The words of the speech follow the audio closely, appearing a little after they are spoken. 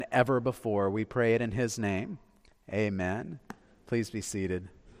ever before. We pray it in His name. Amen. Please be seated.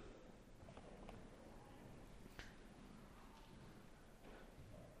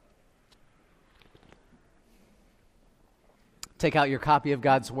 Take out your copy of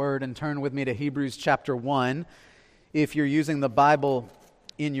God's Word and turn with me to Hebrews chapter 1. If you're using the Bible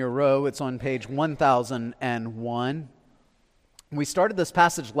in your row, it's on page 1001. We started this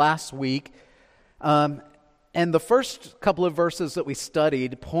passage last week, and the first couple of verses that we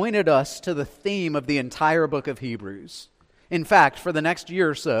studied pointed us to the theme of the entire book of Hebrews. In fact, for the next year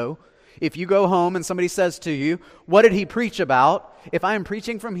or so, if you go home and somebody says to you, what did he preach about? If I am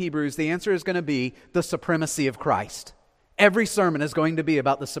preaching from Hebrews, the answer is going to be the supremacy of Christ. Every sermon is going to be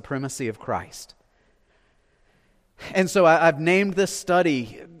about the supremacy of Christ. And so I've named this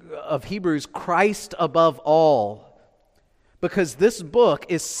study of Hebrews, Christ Above All, because this book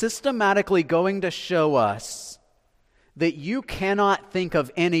is systematically going to show us that you cannot think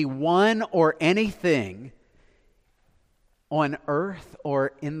of anyone or anything on earth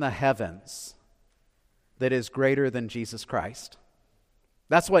or in the heavens that is greater than Jesus Christ.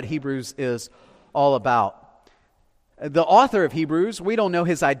 That's what Hebrews is all about. The author of Hebrews, we don't know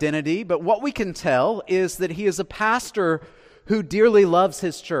his identity, but what we can tell is that he is a pastor who dearly loves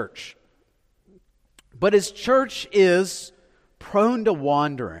his church. But his church is prone to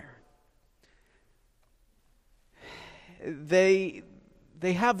wandering. They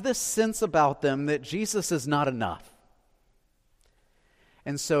have this sense about them that Jesus is not enough.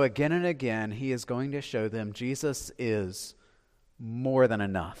 And so again and again, he is going to show them Jesus is more than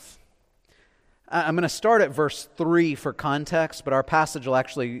enough. I'm going to start at verse 3 for context, but our passage will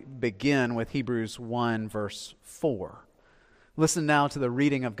actually begin with Hebrews 1, verse 4. Listen now to the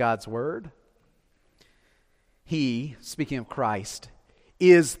reading of God's Word. He, speaking of Christ,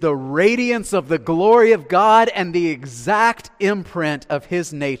 is the radiance of the glory of God and the exact imprint of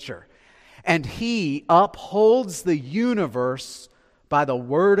His nature. And He upholds the universe by the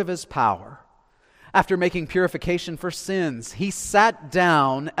word of His power. After making purification for sins, He sat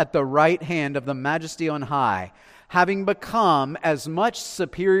down at the right hand of the Majesty on high, having become as much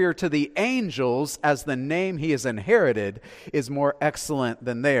superior to the angels as the name He has inherited is more excellent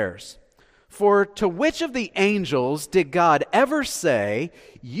than theirs. For to which of the angels did God ever say,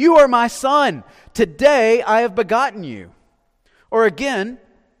 "You are my son, today I have begotten you"? Or again,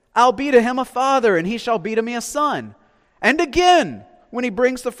 "I'll be to him a father, and he shall be to me a son"? And again, when He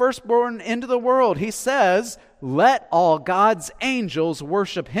brings the firstborn into the world, He says, "Let all God's angels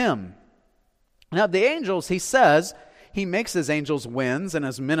worship Him." Now the angels, He says, He makes His angels winds and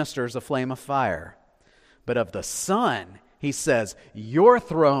His ministers a flame of fire. But of the Son, He says, "Your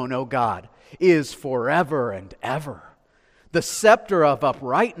throne, O God, is forever and ever. The scepter of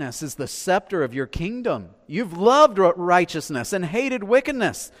uprightness is the scepter of your kingdom. You've loved righteousness and hated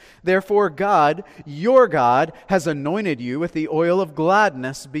wickedness. Therefore God, your God, has anointed you with the oil of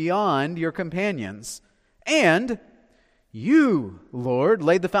gladness beyond your companions. And you, Lord,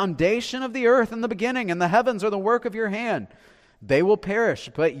 laid the foundation of the earth in the beginning, and the heavens are the work of your hand. They will perish,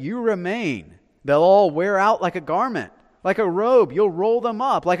 but you remain. They'll all wear out like a garment. Like a robe, you'll roll them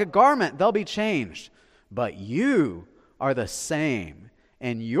up. Like a garment, they'll be changed. But you are the same,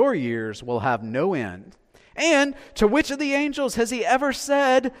 and your years will have no end. And to which of the angels has He ever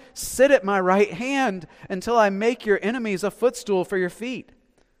said, "Sit at my right hand until I make your enemies a footstool for your feet"?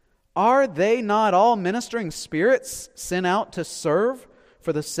 Are they not all ministering spirits sent out to serve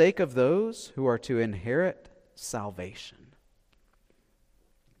for the sake of those who are to inherit salvation?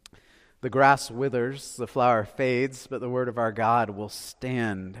 The grass withers, the flower fades, but the word of our God will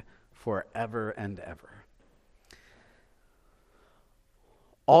stand forever and ever.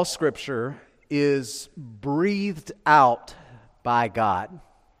 All Scripture is breathed out by God.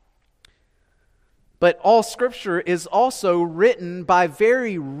 But all Scripture is also written by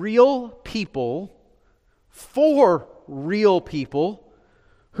very real people, for real people,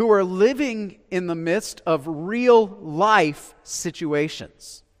 who are living in the midst of real life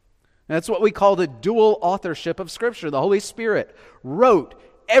situations. And that's what we call the dual authorship of Scripture. The Holy Spirit wrote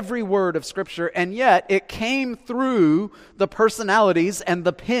every word of Scripture, and yet it came through the personalities and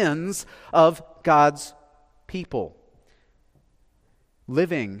the pens of God's people,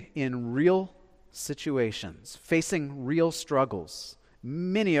 living in real situations, facing real struggles,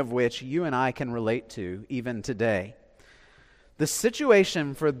 many of which you and I can relate to even today. The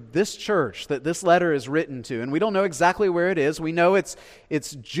situation for this church that this letter is written to, and we don't know exactly where it is. We know it's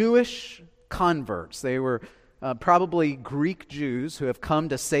Jewish converts. They were probably Greek Jews who have come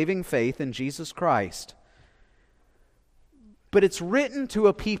to saving faith in Jesus Christ. But it's written to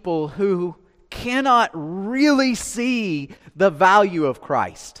a people who cannot really see the value of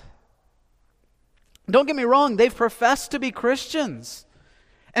Christ. Don't get me wrong, they've professed to be Christians.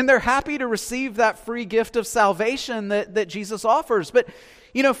 And they're happy to receive that free gift of salvation that Jesus offers. But,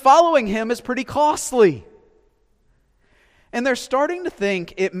 following him is pretty costly. And they're starting to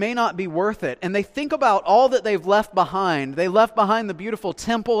think it may not be worth it. And they think about all that they've left behind. They left behind the beautiful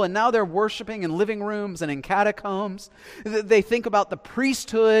temple, and now they're worshiping in living rooms and in catacombs. They think about the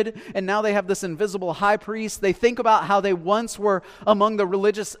priesthood, and now they have this invisible high priest. They think about how they once were among the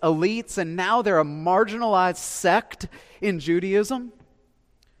religious elites, and now they're a marginalized sect in Judaism.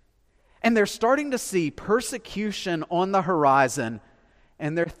 And they're starting to see persecution on the horizon,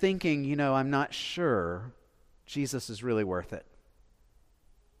 and they're thinking, I'm not sure Jesus is really worth it.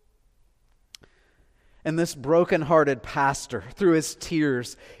 And this broken-hearted pastor, through his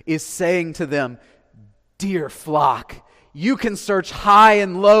tears, is saying to them, "Dear flock, you can search high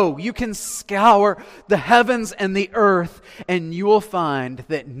and low. You can scour the heavens and the earth, and you will find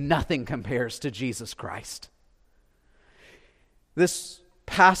that nothing compares to Jesus Christ." This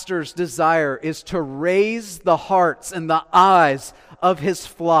pastor's desire is to raise the hearts and the eyes of his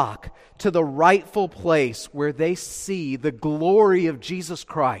flock to the rightful place where they see the glory of Jesus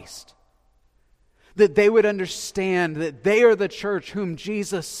Christ. That they would understand that they are the church whom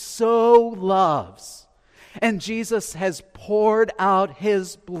Jesus so loves. And Jesus has poured out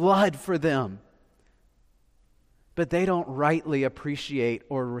his blood for them. But they don't rightly appreciate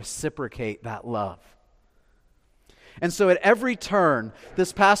or reciprocate that love. And so at every turn,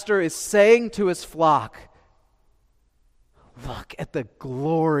 this pastor is saying to his flock, look at the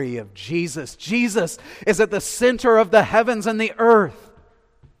glory of Jesus. Jesus is at the center of the heavens and the earth.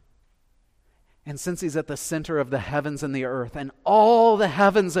 And since he's at the center of the heavens and the earth, and all the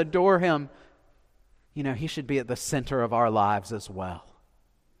heavens adore him, he should be at the center of our lives as well.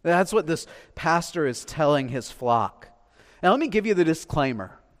 That's what this pastor is telling his flock. Now let me give you the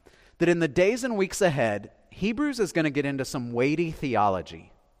disclaimer that in the days and weeks ahead, Hebrews is going to get into some weighty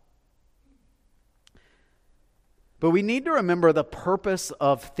theology. But we need to remember the purpose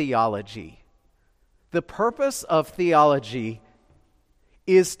of theology. The purpose of theology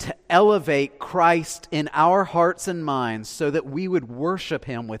is to elevate Christ in our hearts and minds so that we would worship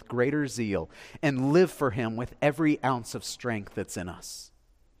him with greater zeal and live for him with every ounce of strength that's in us.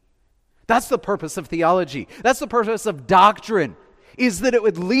 That's the purpose of theology. That's the purpose of doctrine, is that it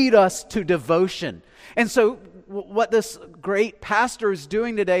would lead us to devotion. And so what this great pastor is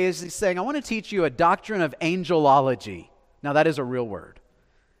doing today is he's saying, I want to teach you a doctrine of angelology. Now that is a real word.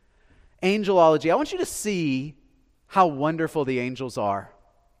 Angelology. I want you to see how wonderful the angels are.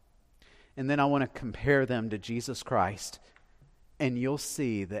 And then I want to compare them to Jesus Christ. And you'll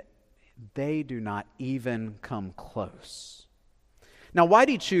see that they do not even come close. Now why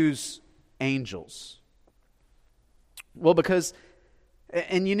did he choose angels? Well, because...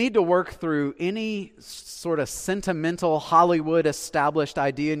 And you need to work through any sort of sentimental Hollywood established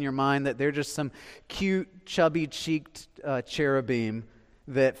idea in your mind that they're just some cute, chubby-cheeked cherubim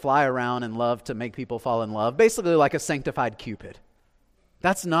that fly around and love to make people fall in love. Basically like a sanctified Cupid.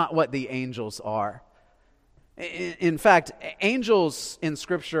 That's not what the angels are. In fact, angels in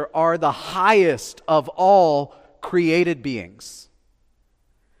Scripture are the highest of all created beings.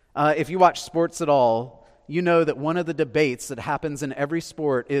 If you watch sports at all, you know that one of the debates that happens in every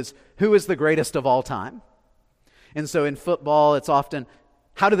sport is who is the greatest of all time. And so in football, it's often,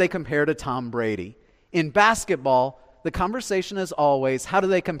 how do they compare to Tom Brady? In basketball, the conversation is always, how do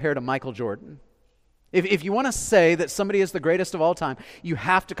they compare to Michael Jordan? If you want to say that somebody is the greatest of all time, you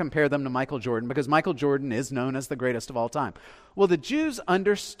have to compare them to Michael Jordan because Michael Jordan is known as the greatest of all time. Well, the Jews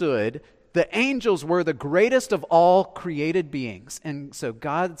understood the angels were the greatest of all created beings. And so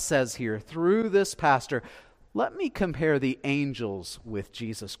God says here, through this pastor, let me compare the angels with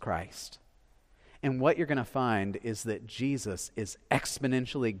Jesus Christ. And what you're going to find is that Jesus is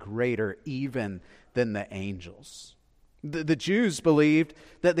exponentially greater even than the angels. The Jews believed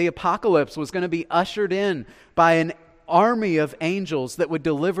that the apocalypse was going to be ushered in by an army of angels that would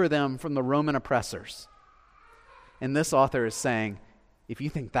deliver them from the Roman oppressors. And this author is saying, if you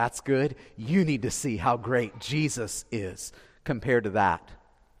think that's good, you need to see how great Jesus is compared to that.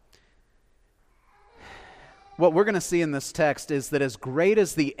 What we're going to see in this text is that as great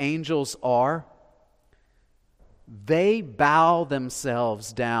as the angels are, they bow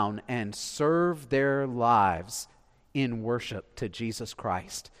themselves down and serve their lives in worship to Jesus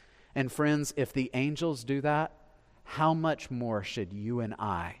Christ. And friends, if the angels do that, how much more should you and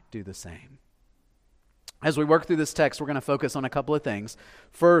I do the same? As we work through this text, we're going to focus on a couple of things.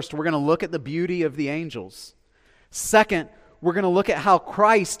 First, we're going to look at the beauty of the angels. Second, we're going to look at how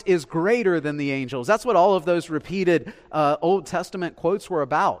Christ is greater than the angels. That's what all of those repeated Old Testament quotes were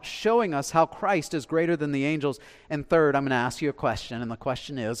about, showing us how Christ is greater than the angels. And third, I'm going to ask you a question, and the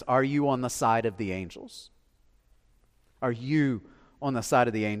question is, are you on the side of the angels? Are you on the side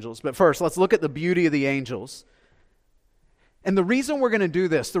of the angels? But first, let's look at the beauty of the angels. And the reason we're going to do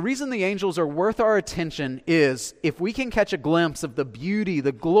this, the reason the angels are worth our attention is if we can catch a glimpse of the beauty,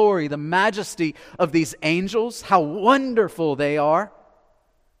 the glory, the majesty of these angels, how wonderful they are,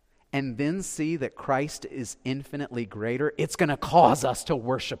 and then see that Christ is infinitely greater, it's going to cause us to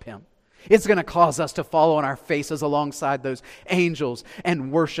worship Him. It's going to cause us to fall on our faces alongside those angels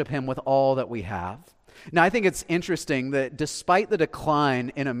and worship Him with all that we have. Now, I think it's interesting that despite the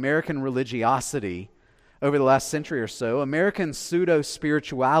decline in American religiosity over the last century or so, American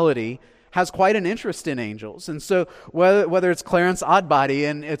pseudo-spirituality has quite an interest in angels. And so whether it's Clarence Odbody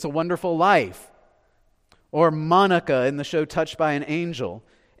in It's a Wonderful Life, or Monica in the show Touched by an Angel,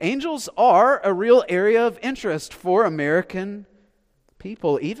 angels are a real area of interest for American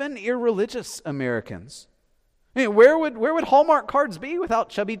people, even irreligious Americans. I mean, where would Hallmark cards be without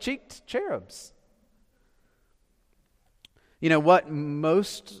chubby-cheeked cherubs? You know what?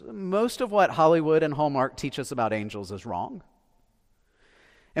 Most of what Hollywood and Hallmark teach us about angels is wrong.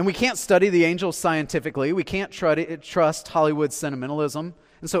 And we can't study the angels scientifically. We can't trust Hollywood sentimentalism.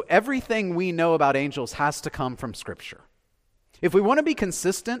 And so everything we know about angels has to come from Scripture. If we want to be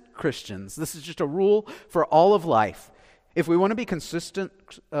consistent Christians, this is just a rule for all of life. If we want to be consistent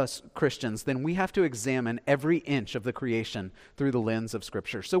Christians, then we have to examine every inch of the creation through the lens of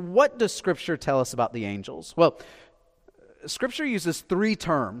Scripture. So what does Scripture tell us about the angels? Well, Scripture uses three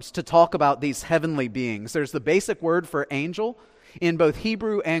terms to talk about these heavenly beings. There's the basic word for angel. In both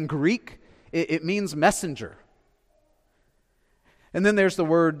Hebrew and Greek, it means messenger. And then there's the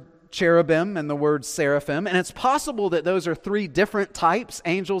word cherubim and the word seraphim. And it's possible that those are three different types.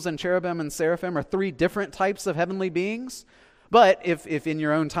 Angels and cherubim and seraphim are three different types of heavenly beings. But if in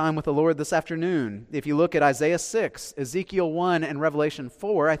your own time with the Lord this afternoon, if you look at Isaiah 6, Ezekiel 1, and Revelation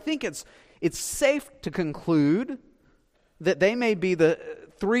 4, I think it's safe to conclude that they may be the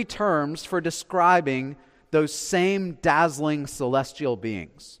three terms for describing those same dazzling celestial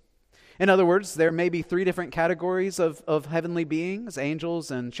beings. In other words, there may be three different categories of heavenly beings, angels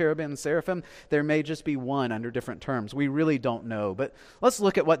and cherubim and seraphim. There may just be one under different terms. We really don't know. But let's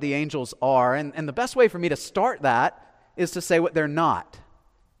look at what the angels are. And the best way for me to start that is to say what they're not.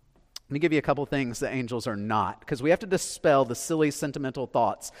 Let me give you a couple things that angels are not, because we have to dispel the silly sentimental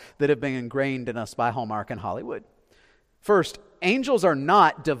thoughts that have been ingrained in us by Hallmark and Hollywood. First, angels are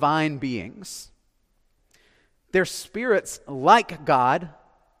not divine beings. They're spirits like God,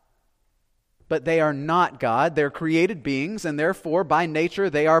 but they are not God. They're created beings, and therefore, by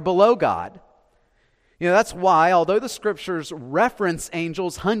nature, they are below God. You know, that's why, although the Scriptures reference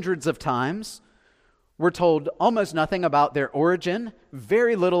angels hundreds of times, we're told almost nothing about their origin,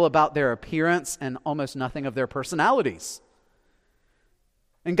 very little about their appearance, and almost nothing of their personalities.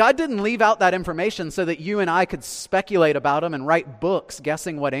 And God didn't leave out that information so that you and I could speculate about them and write books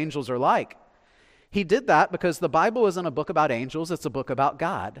guessing what angels are like. He did that because the Bible isn't a book about angels, it's a book about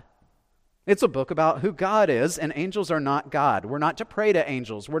God. It's a book about who God is, and angels are not God. We're not to pray to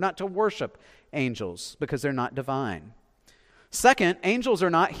angels. We're not to worship angels because they're not divine. Second, angels are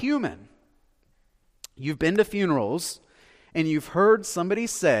not human. You've been to funerals, and you've heard somebody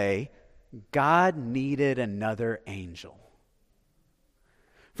say, God needed another angel.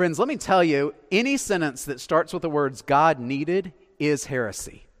 Friends, let me tell you, any sentence that starts with the words God needed is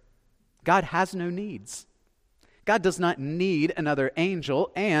heresy. God has no needs. God does not need another angel,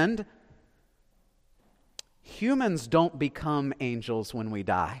 and humans don't become angels when we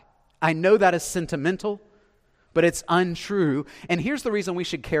die. I know that is sentimental, but it's untrue. And here's the reason we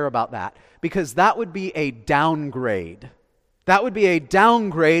should care about that, because that would be a downgrade. That would be a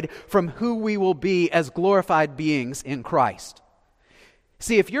downgrade from who we will be as glorified beings in Christ.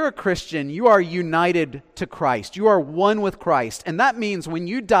 See, if you're a Christian, you are united to Christ. You are one with Christ. And that means when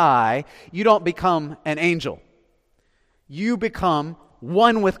you die, you don't become an angel. You become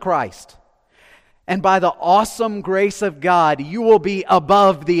one with Christ. And by the awesome grace of God, you will be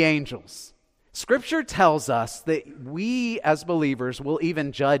above the angels. Scripture tells us that we as believers will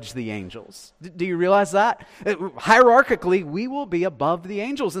even judge the angels. Do you realize that? Hierarchically, we will be above the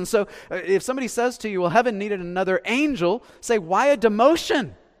angels. And so if somebody says to you, well, heaven needed another angel, say, why a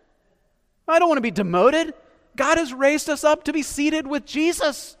demotion? I don't want to be demoted. God has raised us up to be seated with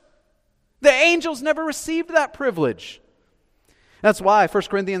Jesus. The angels never received that privilege. That's why 1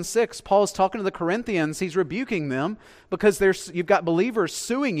 Corinthians 6, Paul is talking to the Corinthians. He's rebuking them because you've got believers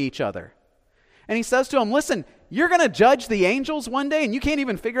suing each other. And he says to them, listen, you're going to judge the angels one day and you can't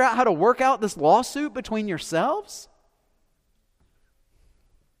even figure out how to work out this lawsuit between yourselves?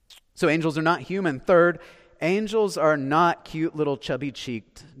 So angels are not human. Third, angels are not cute little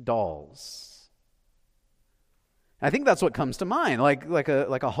chubby-cheeked dolls. I think that's what comes to mind, like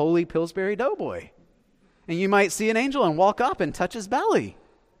a holy Pillsbury Doughboy. And you might see an angel and walk up and touch his belly.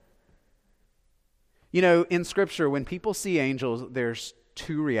 You know, in Scripture, when people see angels, there's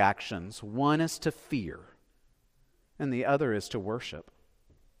two reactions. One is to fear, and the other is to worship.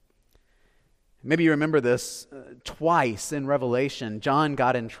 Maybe you remember this. Twice in Revelation, John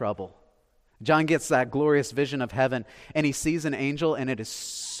got in trouble. John gets that glorious vision of heaven, and he sees an angel, and it is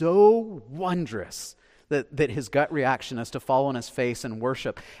so wondrous that his gut reaction is to fall on his face and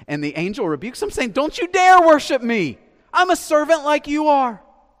worship. And the angel rebukes him, saying, "Don't you dare worship me. I'm a servant like you are."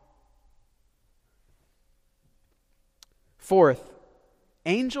 Fourth,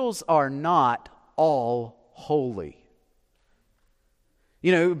 angels are not all holy.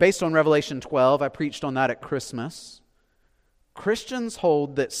 You know, based on Revelation 12, I preached on that at Christmas. Christians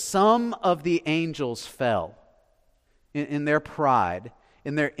hold that some of the angels fell in their pride,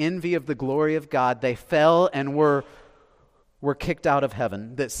 in their envy of the glory of God. They fell and were kicked out of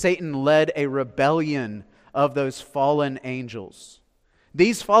heaven, that Satan led a rebellion of those fallen angels.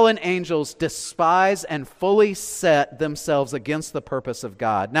 These fallen angels despise and fully set themselves against the purpose of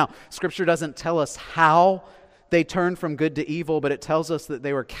God. Now, Scripture doesn't tell us how they turned from good to evil, but it tells us that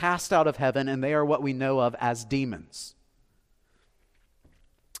they were cast out of heaven and they are what we know of as demons.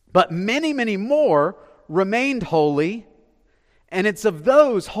 But many, many more remained holy, and it's of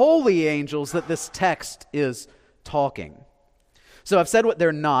those holy angels that this text is talking. So I've said what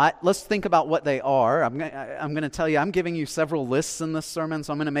they're not. Let's think about what they are. I'm going to tell you, I'm giving you several lists in this sermon,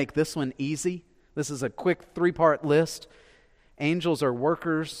 so I'm going to make this one easy. This is a quick 3-part list. Angels are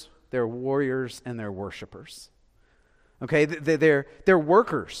workers, they're warriors, and they're worshipers. Okay, they're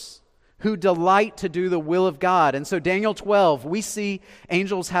workers who delight to do the will of God. And so Daniel 12, we see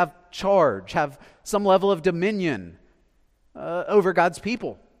angels have charge, have some level of dominion over God's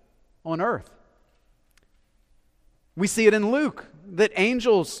people on earth. We see it in Luke, that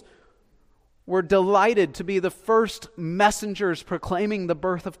angels were delighted to be the first messengers proclaiming the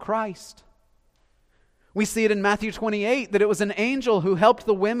birth of Christ. We see it in Matthew 28, that it was an angel who helped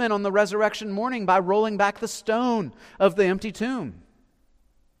the women on the resurrection morning by rolling back the stone of the empty tomb.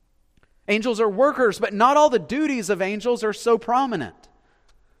 Angels are workers, but not all the duties of angels are so prominent.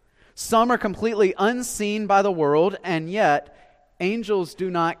 Some are completely unseen by the world, and yet angels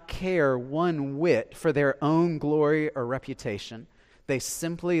do not care one whit for their own glory or reputation. They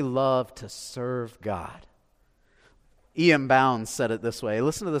simply love to serve God. E.M. Bounds said it this way.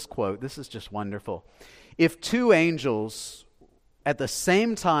 Listen to this quote. This is just wonderful. If two angels at the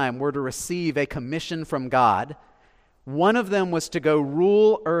same time were to receive a commission from God, one of them was to go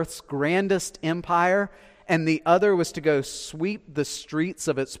rule Earth's grandest empire, and the other was to go sweep the streets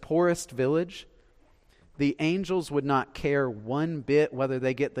of its poorest village, the angels would not care one bit whether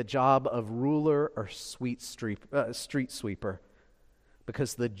they get the job of ruler or street sweeper,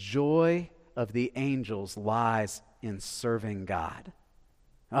 because the joy of the angels lies in serving God.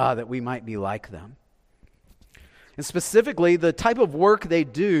 That we might be like them. And specifically, the type of work they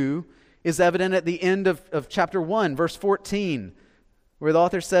do is evident at the end of chapter 1, verse 14, where the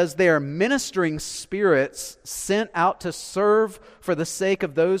author says, "They are ministering spirits sent out to serve for the sake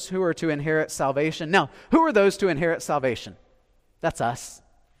of those who are to inherit salvation." Now, who are those to inherit salvation? That's us.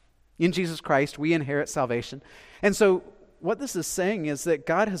 In Jesus Christ, we inherit salvation. And so, what this is saying is that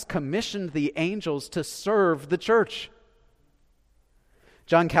God has commissioned the angels to serve the church.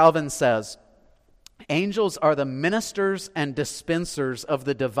 John Calvin says, "Angels are the ministers and dispensers of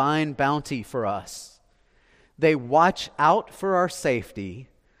the divine bounty for us. They watch out for our safety.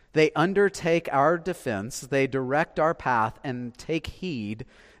 They undertake our defense. They direct our path and take heed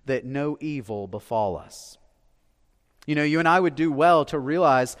that no evil befall us." You know, you and I would do well to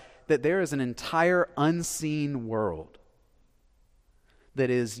realize that there is an entire unseen world that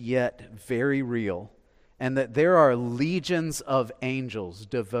is yet very real, and that there are legions of angels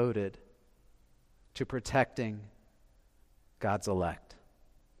devoted to protecting God's elect.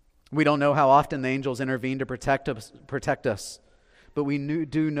 We don't know how often the angels intervene to protect us, but we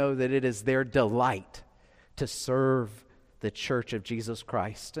do know that it is their delight to serve the church of Jesus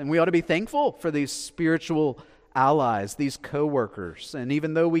Christ. And we ought to be thankful for these spiritual allies, these co-workers. And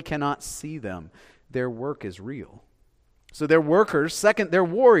even though we cannot see them, their work is real. So they're workers. Second, they're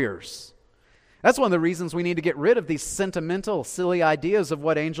warriors. That's one of the reasons we need to get rid of these sentimental, silly ideas of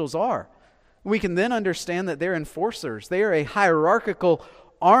what angels are. We can then understand that they're enforcers. They are a hierarchical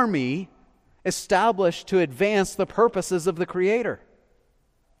army established to advance the purposes of the Creator.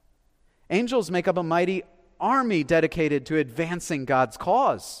 Angels make up a mighty army dedicated to advancing God's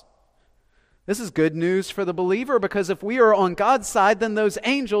cause. This is good news for the believer, because if we are on God's side, then those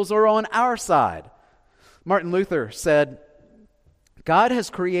angels are on our side. Martin Luther said, God has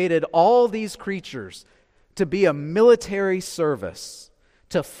created all these creatures to be a military service,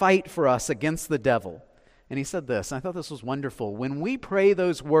 to fight for us against the devil. And he said this, and I thought this was wonderful. When we pray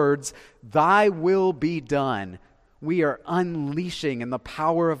those words, "Thy will be done," we are unleashing in the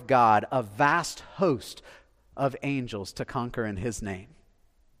power of God a vast host of angels to conquer in His name.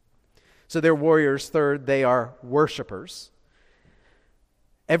 So they're warriors. Third, they are worshipers.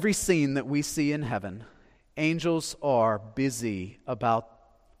 Every scene that we see in heaven, angels are busy about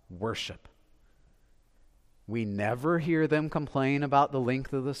worship. We never hear them complain about the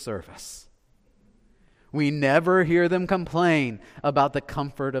length of the service. We never hear them complain about the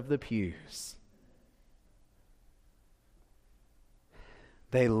comfort of the pews.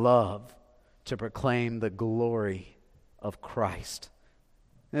 They love to proclaim the glory of Christ.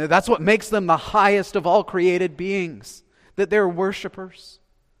 That's what makes them the highest of all created beings, that they're worshipers.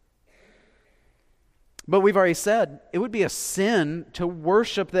 But we've already said it would be a sin to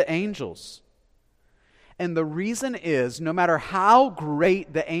worship the angels. And the reason is, no matter how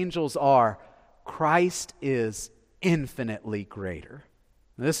great the angels are, Christ is infinitely greater.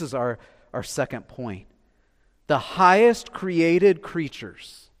 This is our second point. The highest created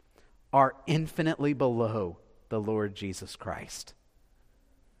creatures are infinitely below the Lord Jesus Christ.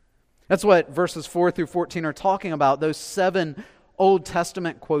 That's what verses 4 through 14 are talking about, those 7 Old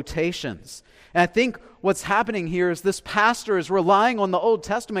Testament quotations. And I think what's happening here is this pastor is relying on the Old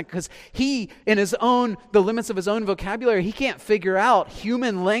Testament because he, in the limits of his own vocabulary, he can't figure out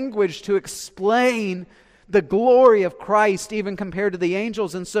human language to explain the glory of Christ even compared to the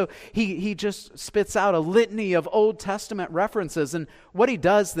angels. And so he just spits out a litany of Old Testament references. And what he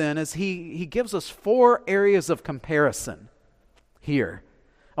does then is he gives us 4 areas of comparison here.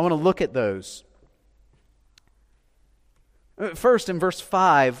 I want to look at those. First, in verse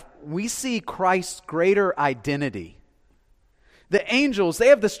 5, we see Christ's greater identity. The angels, they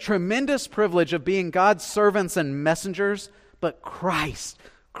have this tremendous privilege of being God's servants and messengers, but Christ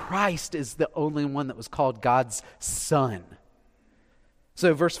is the only one that was called God's Son.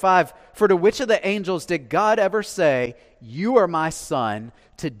 So verse 5, "For to which of the angels did God ever say, 'You are my Son,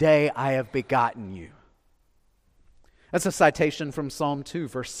 today I have begotten you'?" That's a citation from Psalm 2,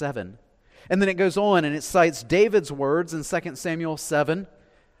 verse 7. And then it goes on and it cites David's words in 2 Samuel 7.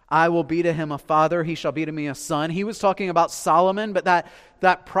 "I will be to him a father, he shall be to me a son." He was talking about Solomon, but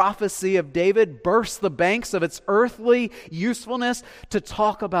that prophecy of David burst the banks of its earthly usefulness to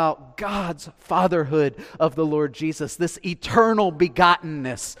talk about God's fatherhood of the Lord Jesus, this eternal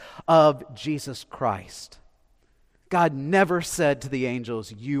begottenness of Jesus Christ. God never said to the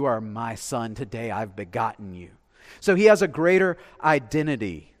angels, "You are my son, today I've begotten you." So he has a greater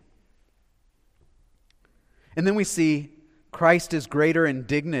identity. And then we see Christ is greater in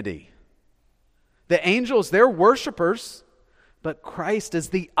dignity. The angels, they're worshipers, but Christ is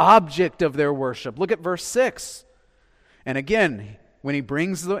the object of their worship. Look at verse 6. And again, when he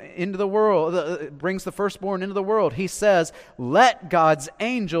brings the firstborn into the world, he says, "Let God's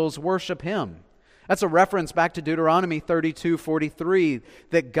angels worship him." That's a reference back to Deuteronomy 32:43,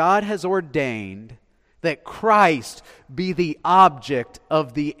 that God has ordained that Christ be the object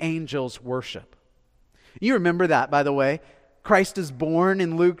of the angels' worship. You remember that, by the way. Christ is born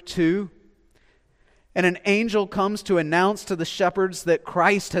in Luke 2, and an angel comes to announce to the shepherds that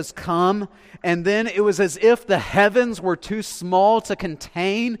Christ has come, and then it was as if the heavens were too small to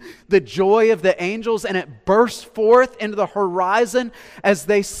contain the joy of the angels, and it burst forth into the horizon as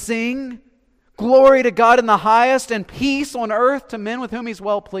they sing, "Glory to God in the highest, and peace on earth to men with whom He's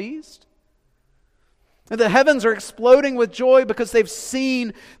well pleased." The heavens are exploding with joy because they've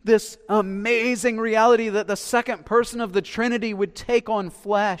seen this amazing reality that the second person of the Trinity would take on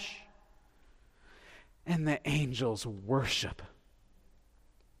flesh. And the angels worship.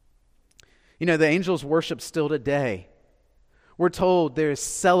 You know, the angels worship still today. We're told they're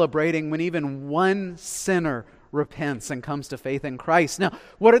celebrating when even one sinner repents and comes to faith in Christ. Now,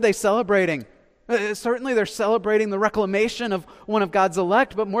 what are they celebrating? Certainly they're celebrating the reclamation of one of God's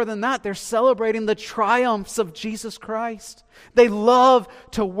elect, but more than that, they're celebrating the triumphs of Jesus Christ. They love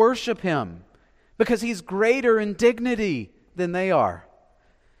to worship Him because He's greater in dignity than they are.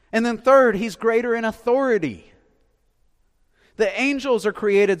 And then third, He's greater in authority. The angels are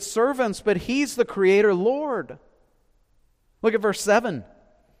created servants, but He's the Creator Lord. Look at verse 7.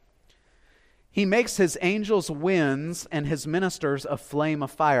 He makes his angels winds and his ministers a flame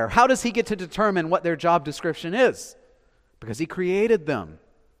of fire. How does he get to determine what their job description is? Because he created them.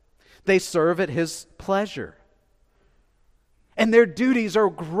 They serve at his pleasure. And their duties are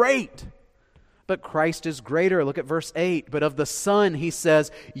great. But Christ is greater. Look at verse 8. But of the Son, he says,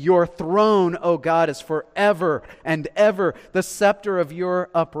 your throne, O God, is forever and ever. The scepter of your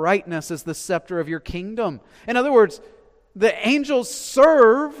uprightness is the scepter of your kingdom. In other words, the angels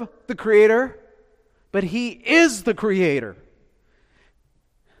serve the Creator, but he is the Creator.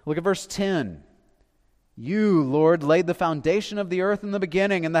 Look at verse 10. You, Lord, laid the foundation of the earth in the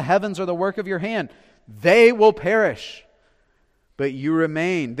beginning, and the heavens are the work of your hand. They will perish, but you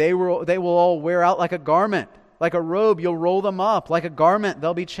remain. They will all wear out like a garment. Like a robe, you'll roll them up. Like a garment,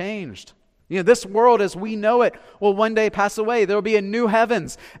 they'll be changed. This world as we know it will one day pass away. There will be a new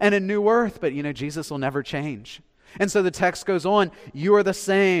heavens and a new earth, but Jesus will never change. And so the text goes on, you are the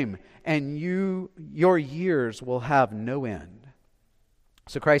same, and your years will have no end.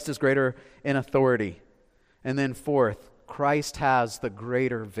 So Christ is greater in authority. And then fourth, Christ has the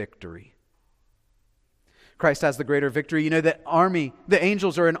greater victory. Christ has the greater victory. The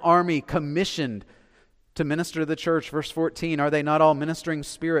angels are an army commissioned to minister to the church. Verse 14, are they not all ministering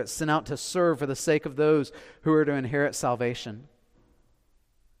spirits sent out to serve for the sake of those who are to inherit salvation?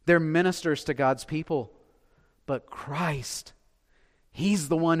 They're ministers to God's people. But Christ, He's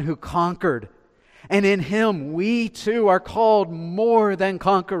the one who conquered. And in Him, we too are called more than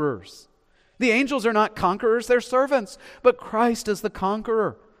conquerors. The angels are not conquerors, they're servants. But Christ is the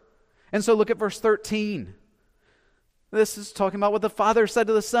conqueror. And so look at verse 13. This is talking about what the Father said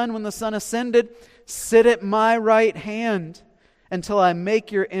to the Son when the Son ascended. Sit at my right hand until I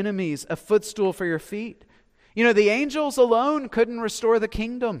make your enemies a footstool for your feet. The angels alone couldn't restore the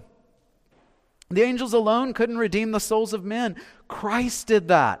kingdom. The angels alone couldn't redeem the souls of men. Christ did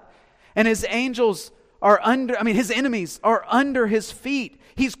that. And his enemies are under his feet.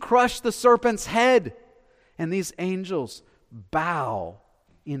 He's crushed the serpent's head. And these angels bow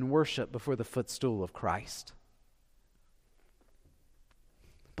in worship before the footstool of Christ.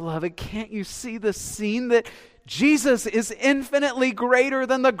 Beloved, can't you see the scene that Jesus is infinitely greater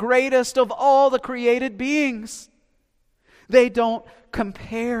than the greatest of all the created beings? They don't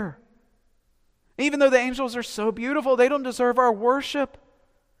compare. Even though the angels are so beautiful, they don't deserve our worship.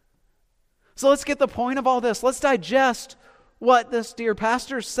 So let's get the point of all this. Let's digest what this dear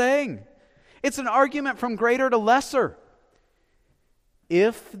pastor is saying. It's an argument from greater to lesser.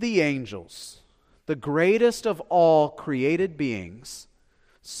 If the angels, the greatest of all created beings,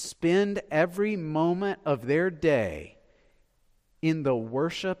 spend every moment of their day in the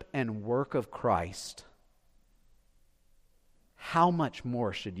worship and work of Christ, how much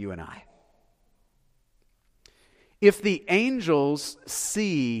more should you and I? If the angels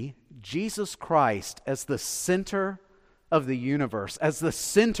see Jesus Christ as the center of the universe, as the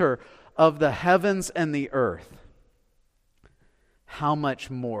center of the heavens and the earth, how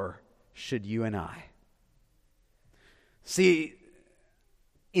much more should you and I? See,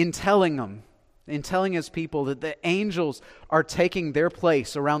 in telling his people that the angels are taking their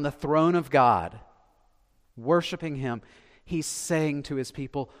place around the throne of God, worshiping him, he's saying to his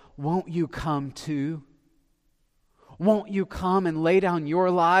people, won't you come too? Won't you come and lay down your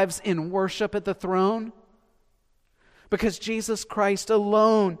lives in worship at the throne? Because Jesus Christ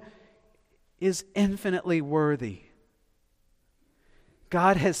alone is infinitely worthy.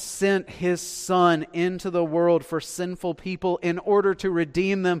 God has sent His Son into the world for sinful people in order to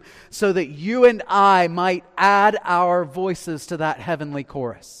redeem them so that you and I might add our voices to that heavenly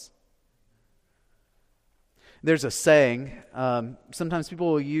chorus. There's a saying sometimes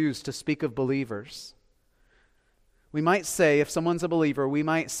people will use to speak of believers. We might say, if someone's a believer, we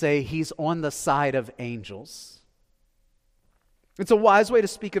might say he's on the side of angels. It's a wise way to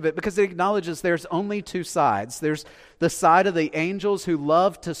speak of it because it acknowledges there's only two sides. There's the side of the angels who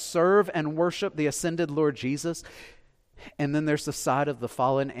love to serve and worship the ascended Lord Jesus. And then there's the side of the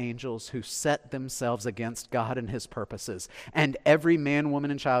fallen angels who set themselves against God and His purposes. And every man, woman,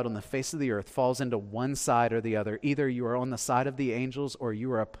 and child on the face of the earth falls into one side or the other. Either you are on the side of the angels or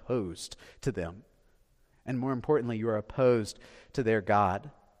you are opposed to them. And more importantly, you are opposed to their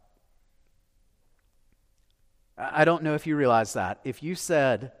God. I don't know if you realize that. If you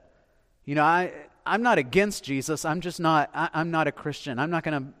said, I'm not against Jesus, I'm not a Christian. I'm not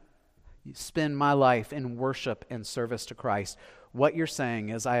going to spend my life in worship and service to Christ. What you're saying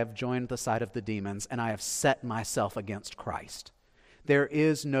is, I have joined the side of the demons and I have set myself against Christ. There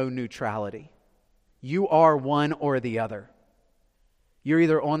is no neutrality. You are one or the other. You're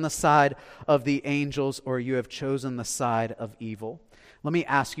either on the side of the angels or you have chosen the side of evil. Let me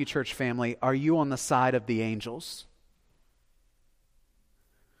ask you, church family, are you on the side of the angels?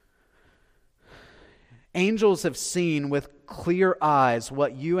 Angels have seen with clear eyes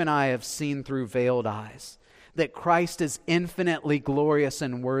what you and I have seen through veiled eyes. That Christ is infinitely glorious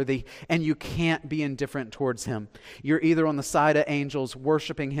and worthy, and you can't be indifferent towards Him. You're either on the side of angels,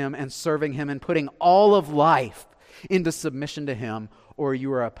 worshiping Him and serving Him and putting all of life into submission to Him, or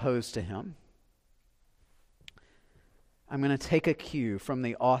you are opposed to Him. I'm going to take a cue from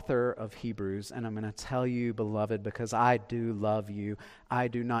the author of Hebrews, and I'm going to tell you, beloved, because I do love you, I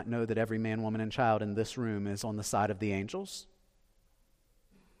do not know that every man, woman, and child in this room is on the side of the angels.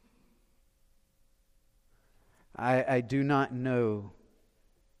 I do not know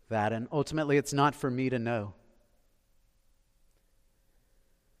that, and ultimately it's not for me to know.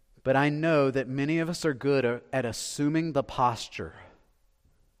 But I know that many of us are good at assuming the posture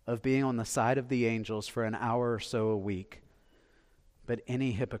of being on the side of the angels for an hour or so a week. But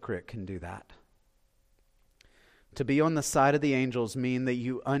any hypocrite can do that. To be on the side of the angels mean that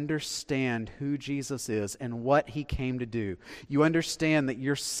you understand who Jesus is and what He came to do. You understand that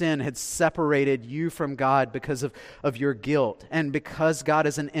your sin had separated you from God because of your guilt. And because God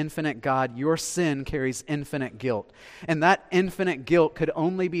is an infinite God, your sin carries infinite guilt. And that infinite guilt could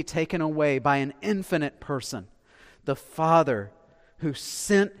only be taken away by an infinite person, the Father who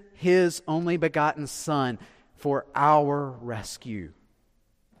sent His only begotten Son for our rescue.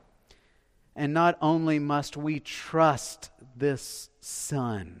 And not only must we trust this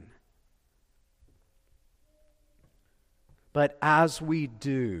Son, but as we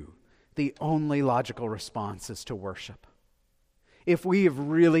do, the only logical response is to worship. If we have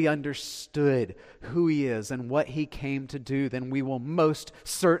really understood who He is and what He came to do, then we will most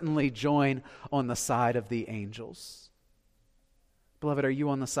certainly join on the side of the angels. Beloved, are you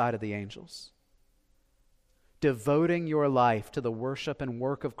on the side of the angels? Devoting your life to the worship and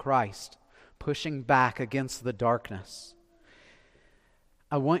work of Christ, pushing back against the darkness.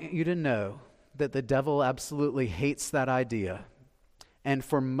 I want you to know that the devil absolutely hates that idea. And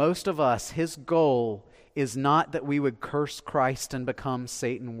for most of us, his goal is not that we would curse Christ and become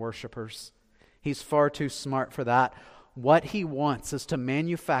Satan worshipers. He's far too smart for that. What he wants is to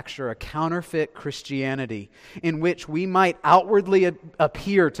manufacture a counterfeit Christianity in which we might outwardly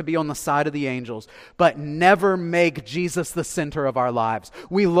appear to be on the side of the angels, but never make Jesus the center of our lives.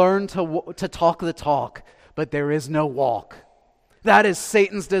 We learn to talk the talk, but there is no walk. That is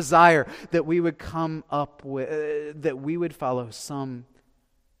Satan's desire, that we would come up with, that we would follow some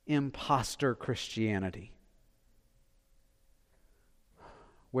imposter Christianity,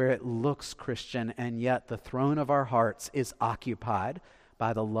 where it looks Christian, and yet the throne of our hearts is occupied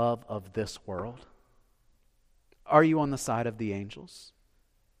by the love of this world. Are you on the side of the angels?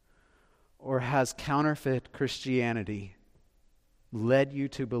 Or has counterfeit Christianity led you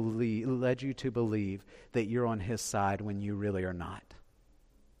to believe that you're on His side when you really are not?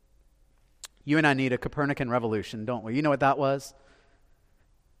 You and I need a Copernican revolution, don't we? You know what that was?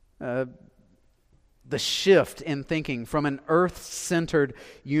 The shift in thinking from an earth-centered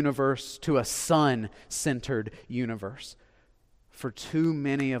universe to a sun-centered universe. For too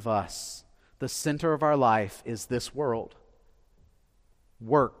many of us, the center of our life is this world.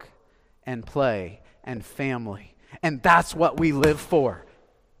 Work and play and family. And that's what we live for.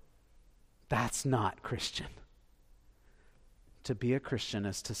 That's not Christian. To be a Christian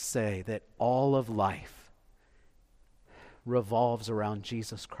is to say that all of life revolves around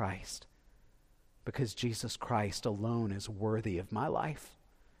Jesus Christ. Because Jesus Christ alone is worthy of my life.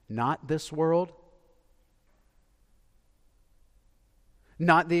 Not this world.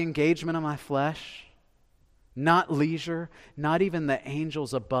 Not the engagement of my flesh. Not leisure. Not even the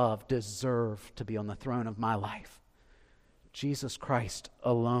angels above deserve to be on the throne of my life. Jesus Christ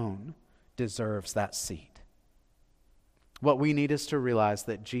alone deserves that seat. What we need is to realize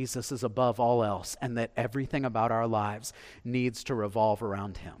that Jesus is above all else and that everything about our lives needs to revolve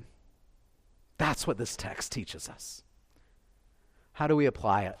around Him. That's what this text teaches us. How do we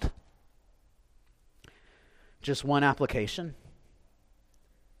apply it? Just one application.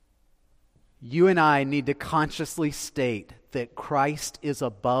 You and I need to consciously state that Christ is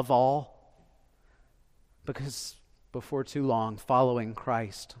above all, because before too long, following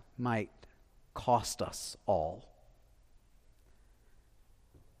Christ might cost us all.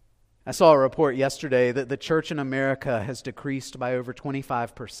 I saw a report yesterday that the church in America has decreased by over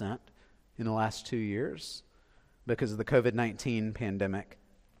 25% in the last 2 years because of the COVID-19 pandemic.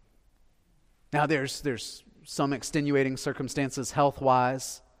 Now there's some extenuating circumstances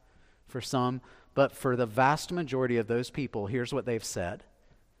health-wise for some, but for the vast majority of those people, here's what they've said: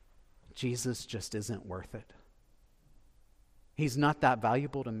 Jesus just isn't worth it. He's not that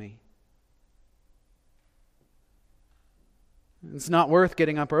valuable to me. It's not worth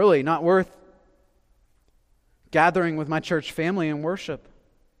getting up early, not worth gathering with my church family and worship.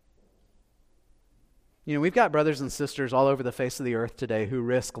 You know, we've got brothers and sisters all over the face of the earth today who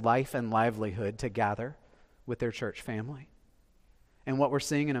risk life and livelihood to gather with their church family. And what we're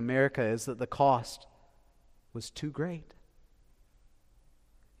seeing in America is that the cost was too great.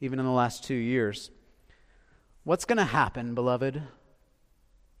 Even in the last 2 years. What's going to happen, beloved,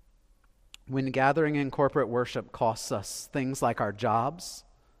 when gathering in corporate worship costs us things like our jobs,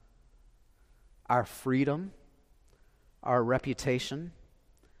 our freedom, our reputation,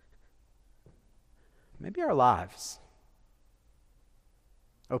 maybe our lives?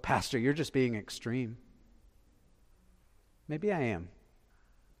 Oh, Pastor, you're just being extreme. Maybe I am.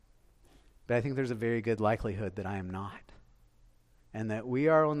 But I think there's a very good likelihood that I am not. And that we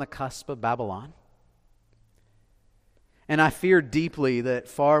are on the cusp of Babylon. And I fear deeply that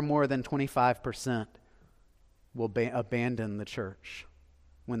far more than 25% will abandon the church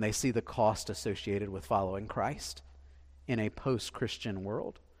when they see the cost associated with following Christ in a post-Christian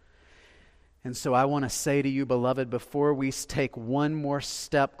world. And so I want to say to you, beloved, before we take one more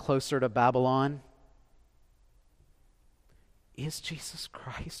step closer to Babylon, is Jesus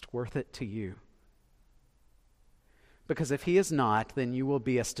Christ worth it to you? Because if he is not, then you will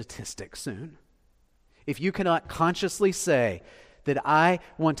be a statistic soon. If you cannot consciously say that I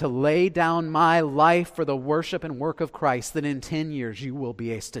want to lay down my life for the worship and work of Christ, then in 10 years you will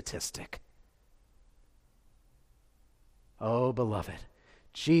be a statistic. Oh, beloved,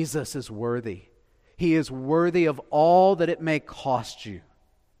 Jesus is worthy. He is worthy of all that it may cost you.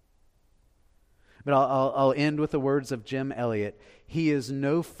 But I'll end with the words of Jim Elliot. He is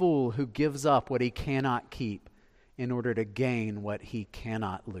no fool who gives up what he cannot keep in order to gain what he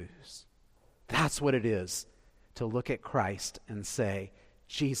cannot lose. That's what it is to look at Christ and say,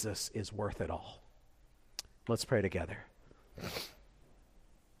 Jesus is worth it all. Let's pray together.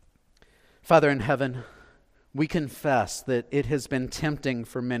 Father in heaven, we confess that it has been tempting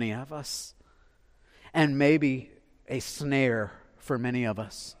for many of us, and maybe a snare for many of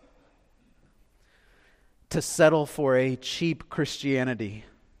us, to settle for a cheap Christianity,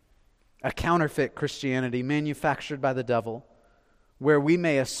 a counterfeit Christianity manufactured by the devil, where we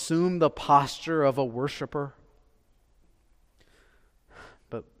may assume the posture of a worshiper,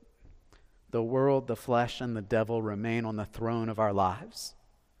 but the world, the flesh, and the devil remain on the throne of our lives.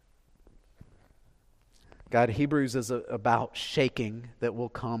 God, Hebrews is about shaking that will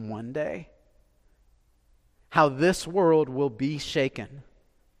come one day. How this world will be shaken.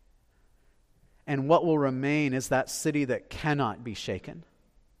 And what will remain is that city that cannot be shaken.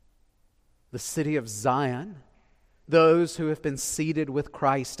 The city of Zion. Those who have been seated with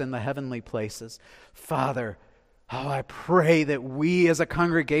Christ in the heavenly places. Father, I pray that we as a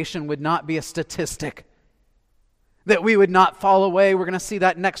congregation would not be a statistic. That we would not fall away. We're going to see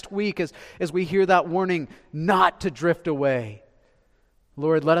that next week as we hear that warning not to drift away.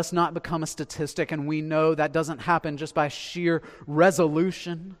 Lord, let us not become a statistic, and we know that doesn't happen just by sheer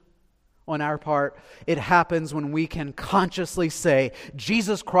resolution on our part. It happens when we can consciously say,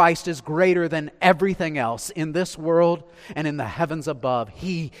 Jesus Christ is greater than everything else in this world and in the heavens above.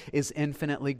 He is infinitely